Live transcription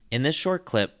In this short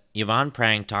clip, Yvonne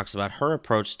Prang talks about her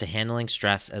approach to handling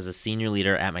stress as a senior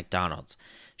leader at McDonald's.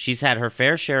 She's had her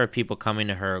fair share of people coming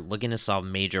to her looking to solve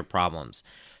major problems.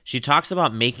 She talks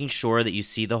about making sure that you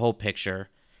see the whole picture,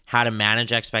 how to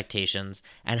manage expectations,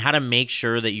 and how to make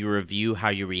sure that you review how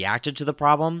you reacted to the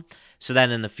problem so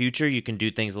that in the future you can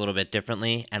do things a little bit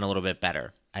differently and a little bit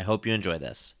better. I hope you enjoy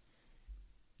this.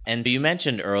 And you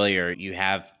mentioned earlier you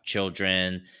have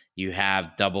children, you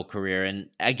have double career, and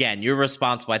again, you're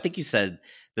responsible. I think you said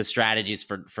the strategies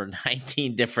for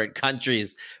 19 different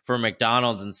countries for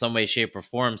McDonald's in some way, shape, or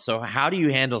form. So how do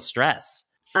you handle stress?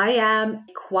 I am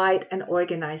quite an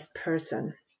organized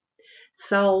person.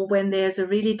 So when there's a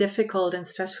really difficult and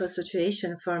stressful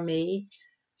situation for me,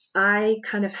 I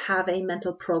kind of have a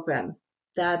mental program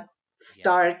that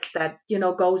starts, that,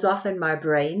 goes off in my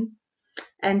brain.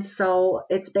 And so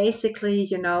it's basically,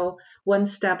 one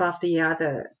step after the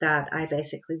other that I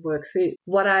basically work through.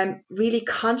 What I'm really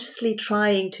consciously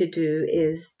trying to do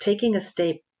is taking a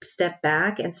step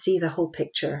back and see the whole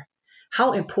picture.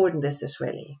 How important is this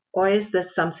really? Or is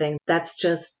this something that's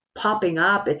just popping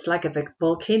up? It's like a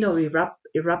volcano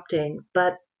erupting,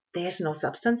 but there's no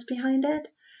substance behind it.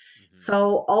 Mm-hmm.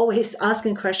 So always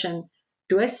asking question,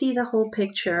 do I see the whole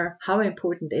picture? How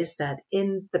important is that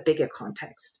in the bigger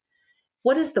context?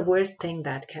 What is the worst thing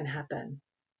that can happen?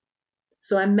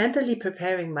 So I'm mentally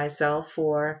preparing myself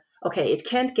for, okay, it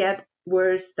can't get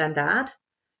worse than that.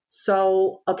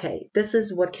 So, okay, this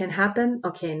is what can happen.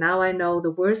 Okay, now I know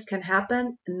the worst can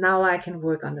happen. Now I can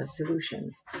work on the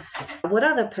solutions. What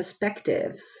other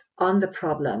perspectives on the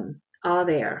problem are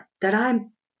there that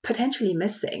I'm potentially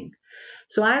missing?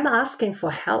 So I'm asking for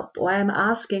help, or I'm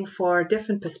asking for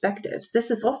different perspectives.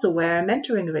 This is also where a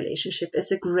mentoring relationship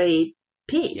is a great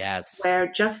piece. Yes.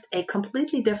 Where just a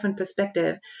completely different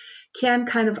perspective can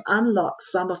kind of unlock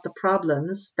some of the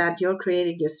problems that you're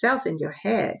creating yourself in your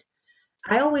head.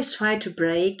 I always try to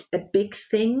break a big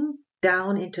thing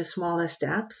down into smaller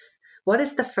steps. What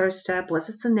is the first step? What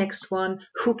is the next one?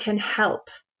 Who can help?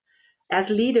 As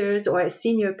leaders or as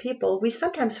senior people, we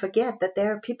sometimes forget that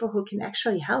there are people who can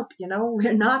actually help.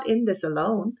 We're not in this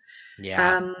alone.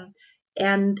 Yeah.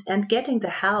 And getting the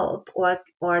help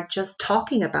or just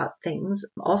talking about things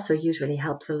also usually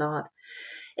helps a lot.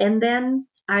 And then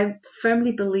I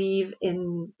firmly believe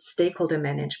in stakeholder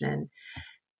management.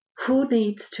 Who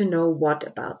needs to know what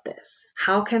about this?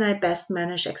 How can I best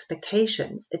manage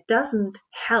expectations? It doesn't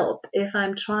help if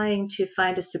I'm trying to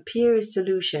find a superior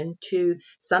solution to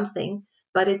something,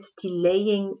 but it's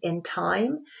delaying in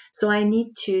time. So I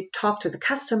need to talk to the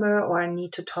customer, or I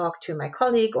need to talk to my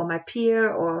colleague or my peer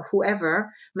or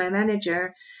whoever, my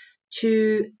manager,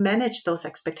 to manage those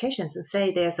expectations and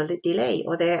say there's a delay,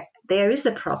 or there is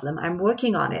a problem. I'm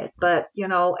working on it, but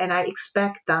and I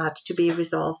expect that to be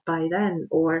resolved by then,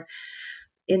 or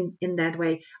in that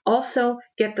way. Also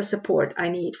get the support I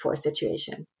need for a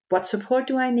situation. What support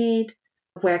do I need?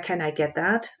 Where can I get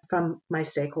that from my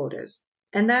stakeholders?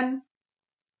 And then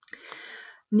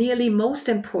nearly most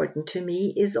important to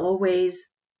me is always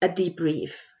a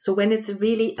debrief. So when it's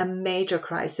really a major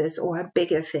crisis or a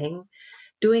bigger thing,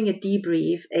 doing a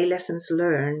debrief, a lessons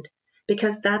learned,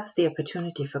 because that's the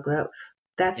opportunity for growth.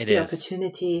 That's the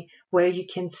opportunity where you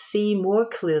can see more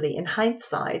clearly. In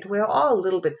hindsight, we're all a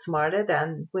little bit smarter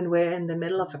than when we're in the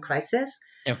middle of a crisis.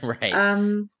 Right.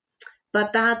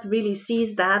 But that really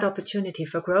sees that opportunity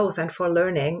for growth and for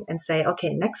learning, and say,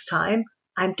 okay, next time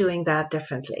I'm doing that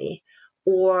differently.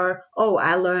 Or, oh,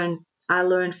 I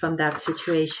learned from that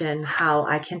situation how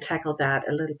I can tackle that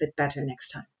a little bit better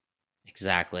next time.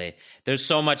 Exactly. There's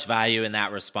so much value in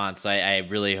that response. I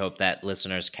really hope that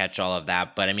listeners catch all of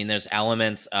that. But I mean, there's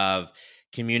elements of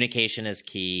communication is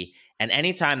key. And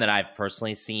anytime that I've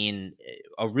personally seen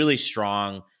a really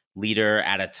strong leader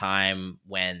at a time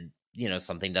when,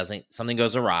 something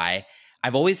goes awry,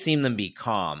 I've always seen them be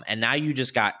calm. And now you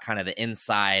just got kind of the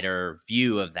insider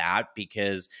view of that,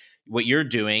 because what you're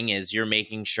doing is you're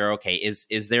making sure, okay,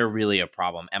 is there really a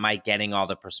problem? Am I getting all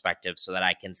the perspective so that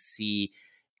I can see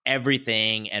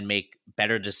everything and make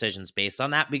better decisions based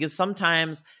on that? Because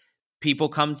sometimes people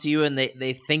come to you and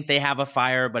they think they have a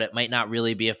fire, but it might not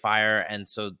really be a fire. And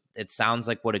so it sounds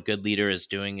like what a good leader is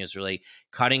doing is really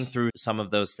cutting through some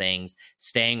of those things,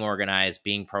 staying organized,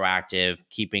 being proactive,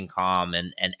 keeping calm,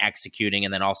 and executing,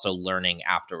 and then also learning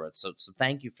afterwards. So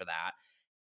thank you for that.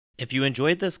 If you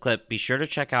enjoyed this clip, be sure to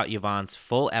check out Yvonne's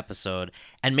full episode,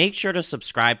 and make sure to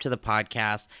subscribe to the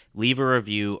podcast, leave a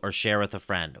review, or share with a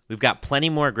friend. We've got plenty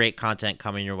more great content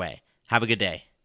coming your way. Have a good day.